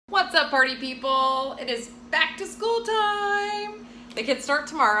party people? It is back to school time. The kids start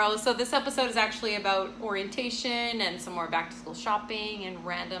tomorrow, so this episode is actually about orientation and some more back to school shopping and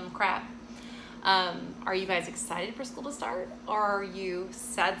random crap. Are you guys excited for school to start, or are you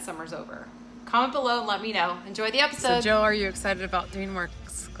sad summer's over? Comment below and let me know. Enjoy the episode. So Joe, are you excited about doing more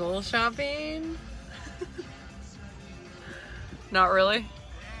school shopping? Not really?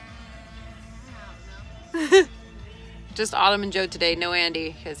 Just Autumn and Joe today, no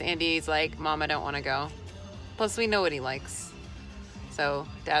Andy, because Andy's like, Mom, I don't want to go. Plus we know what he likes. So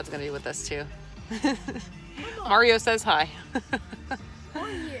Dad's gonna be with us too. Mario says hi. Oh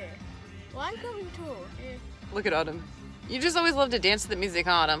yeah. Well, I'm coming too. Yeah. Look at Autumn. You just always love to dance to the music,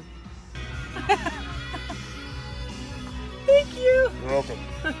 huh, Autumn? Thank you. You're welcome.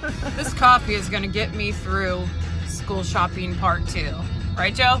 This coffee is gonna get me through school shopping part 2.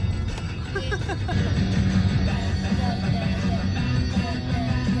 Right, Joe?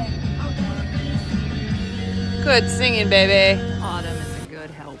 Good singing, baby. Autumn is a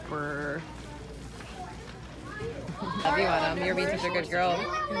good helper. Love you, Autumn. You're being such a good girl.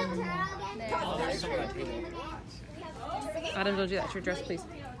 Autumn, don't do that. Your dress, please.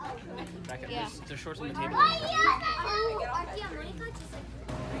 Back up. There's shorts on the table.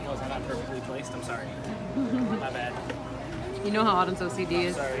 Oh, is that not perfectly placed? I'm sorry. My bad. You know how Autumn's OCD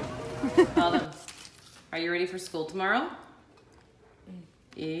is. Sorry. Autumn, are you ready for school tomorrow?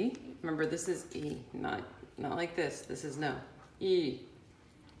 E. Remember, this is E, not like this. This is no. E.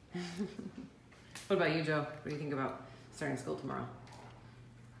 What about you, Joe? What do you think about starting school tomorrow?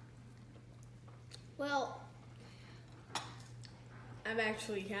 Well, I'm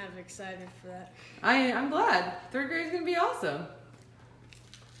actually kind of excited for that. I'm glad. 3rd grade's gonna be awesome.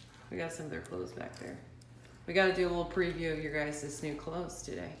 We got some of their clothes back there. We got to do a little preview of your guys' new clothes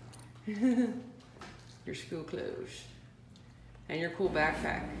today. Your school clothes. And your cool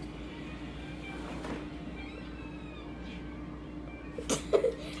backpack.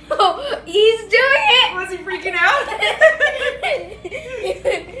 Oh, he's doing it! Was he freaking out?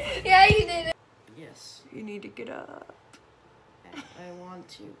 Yeah, he did it. Yes. You need to get up. I want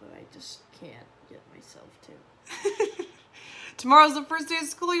to, but I just can't get myself to. Tomorrow's the first day of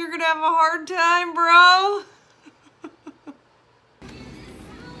school. You're going to have a hard time, bro.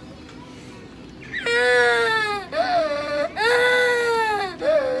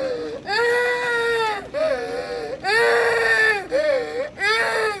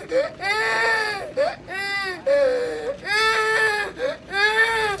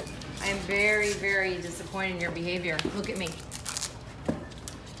 I'm very, very disappointed in your behavior. Look at me.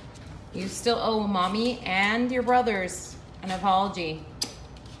 You still owe Mommy and your brothers an apology.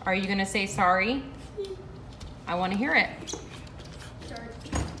 Are you gonna say sorry? I wanna hear it. Sorry.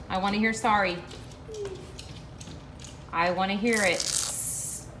 I wanna hear sorry. I wanna hear it.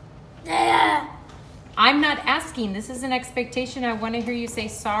 Yeah. I'm not asking, this is an expectation. I wanna hear you say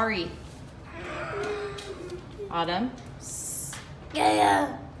sorry. Autumn?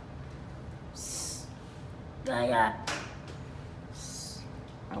 Yeah. Yeah.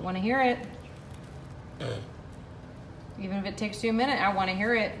 I wanna hear it. Even if it takes you a minute, I wanna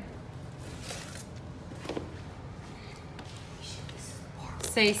hear it.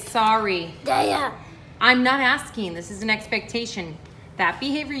 Say sorry. Yeah. I'm not asking, this is an expectation. That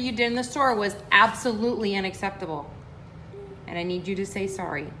behavior you did in the store was absolutely unacceptable. And I need you to say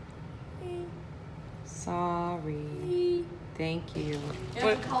sorry. Sorry. Thank you.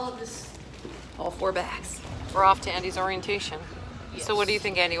 What? Call it this. All 4 bags. We're off to Andy's orientation. Yes. So what do you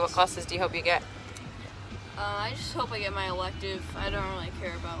think, Andy? What classes do you hope you get? I just hope I get my elective. I don't really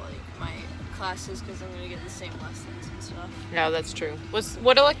care about like my classes because I'm going to get the same lessons and stuff. No, that's true.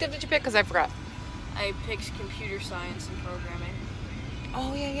 What elective did you pick? Because I forgot. I picked computer science and programming.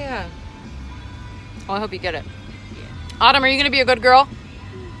 Oh, yeah. Well, I hope you get it. Yeah. Autumn, are you going to be a good girl?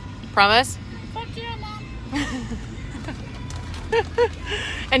 Promise? Fuck yeah, Mom.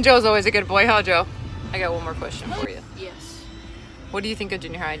 And Joe's always a good boy, huh, Joe? I got one more question for you. Yes. What do you think of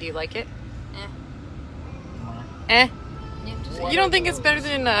junior high? Do you like it? Eh. Yeah, you don't think it's better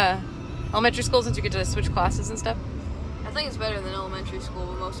than elementary school since you get to switch classes and stuff? I think it's better than elementary school,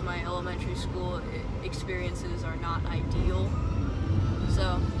 but most of my elementary school experiences are not ideal.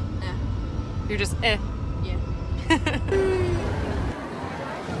 So, You're just eh. Yeah.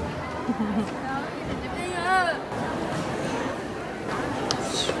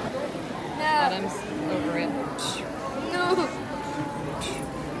 Autumn's over it. No.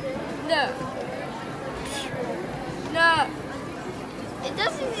 No. No. It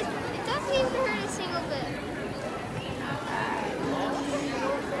doesn't even hurt a single bit.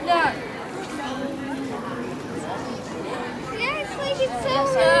 No. Yeah, it's like it's so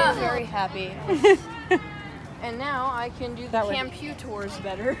hurt. very happy. And now I can do the That way. Camp Pew tours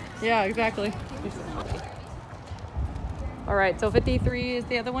better. Yeah, exactly. All right, so 53 is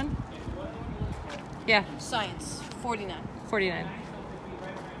the other one? Yeah, Science, 49. 49.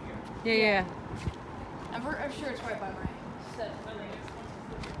 Yeah. I'm sure it's right by my set.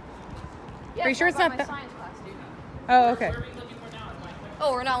 Yeah, Are you sure right it's by not my that? science class, dude. Oh, okay.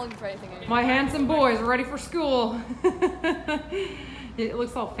 Oh, we're not looking for anything anymore. My handsome boys are ready for school. It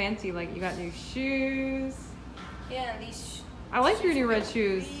looks all fancy, like you got new shoes. Yeah, and these. I like your new red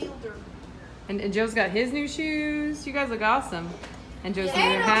shoes. real dirty. And Joe's got his new shoes. You guys look awesome. And Joe's Yeah,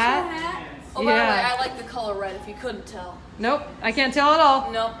 new and hat. Oh, by the way, Yeah. I like the color red. If you couldn't tell. Nope, I can't tell at all.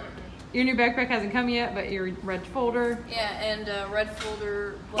 Nope. Your new backpack hasn't come yet, but your red folder, Yeah, and red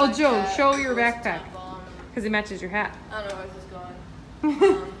folder. Oh, Black Joe, hat, show your goes backpack. down bottom. because it matches your hat. I don't know where this is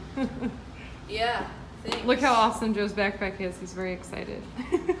going. Yeah. Thanks. Look how awesome Joe's backpack is. He's very excited.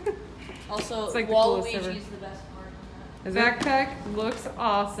 Also, It's like the coolest Waluigi ever. is the best part. His backpack looks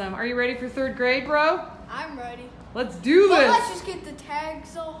awesome. Are you ready for 3rd grade, bro? I'm ready. Let's do But this. let's just get the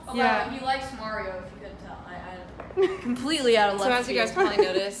tags off. Oh, Yeah. wow, he likes Mario, if you couldn't tell. I completely out of left So as you guys field. probably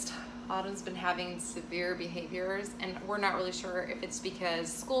noticed, Autumn's been having severe behaviors, and we're not really sure if it's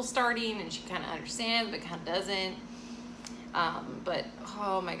because school's starting and she kind of understands but kind of doesn't. But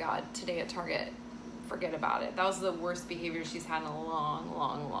oh my God, today at Target, forget about it. That was the worst behavior she's had in a long,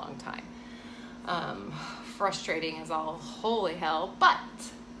 long, long time. Frustrating as all holy hell, but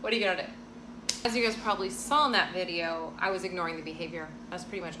what are you gonna do? As you guys probably saw in that video, I was ignoring the behavior. That's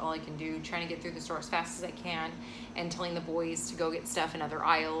pretty much all I can do, trying to get through the store as fast as I can and telling the boys to go get stuff in other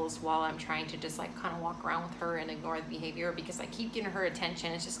aisles while I'm trying to just like kind of walk around with her and ignore the behavior, because I keep getting her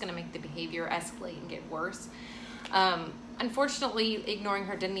attention. It's just gonna make the behavior escalate and get worse. Unfortunately, ignoring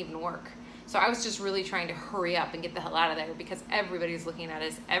her didn't even work. So I was just really trying to hurry up and get the hell out of there because everybody's looking at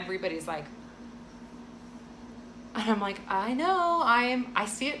us. Everybody's like, and I'm like, I know, I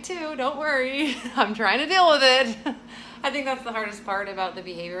see it too, don't worry. I'm trying to deal with it. I think that's the hardest part about the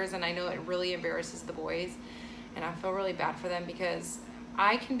behaviors, and I know it really embarrasses the boys, and I feel really bad for them because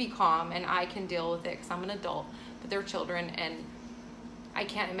I can be calm and I can deal with it because I'm an adult, but they're children, and I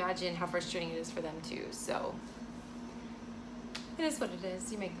can't imagine how frustrating it is for them too. So it is what it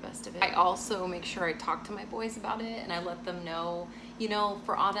is. You make the best of it. I also make sure I talk to my boys about it, and I let them know, you know,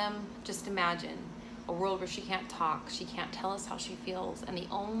 for Autumn, just imagine a world where she can't talk, she can't tell us how she feels, and the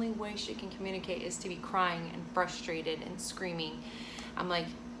only way she can communicate is to be crying and frustrated and screaming. I'm like,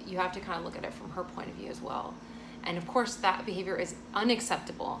 you have to kind of look at it from her point of view as well. And of course that behavior is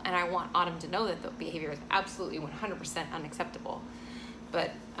unacceptable, and I want Autumn to know that the behavior is absolutely 100% unacceptable. But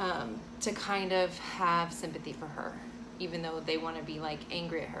to kind of have sympathy for her, even though they want to be like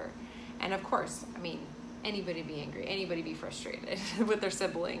angry at her. And of course, I mean, anybody be angry, anybody be frustrated with their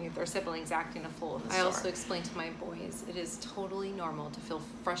sibling if their sibling's acting a fool in the store. I also explained to my boys it is totally normal to feel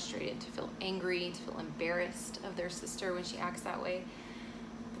frustrated, to feel angry, to feel embarrassed of their sister when she acts that way.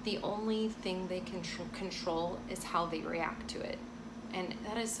 But the only thing they can control is how they react to it. And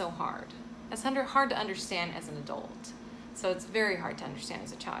that is so hard. That's hard to understand as an adult. So it's very hard to understand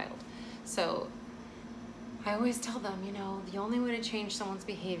as a child. So I always tell them, you know, the only way to change someone's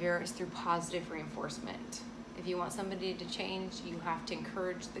behavior is through positive reinforcement. If you want somebody to change, you have to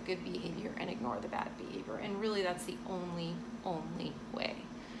encourage the good behavior and ignore the bad behavior. And really, that's the only way.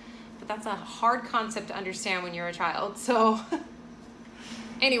 But that's a hard concept to understand when you're a child. So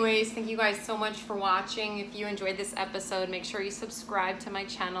anyways, thank you guys so much for watching. If you enjoyed this episode, make sure you subscribe to my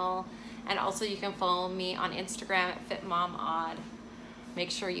channel. And also you can follow me on Instagram at FitMomOdd.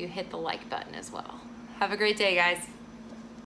 Make sure you hit the like button as well. Have a great day, guys.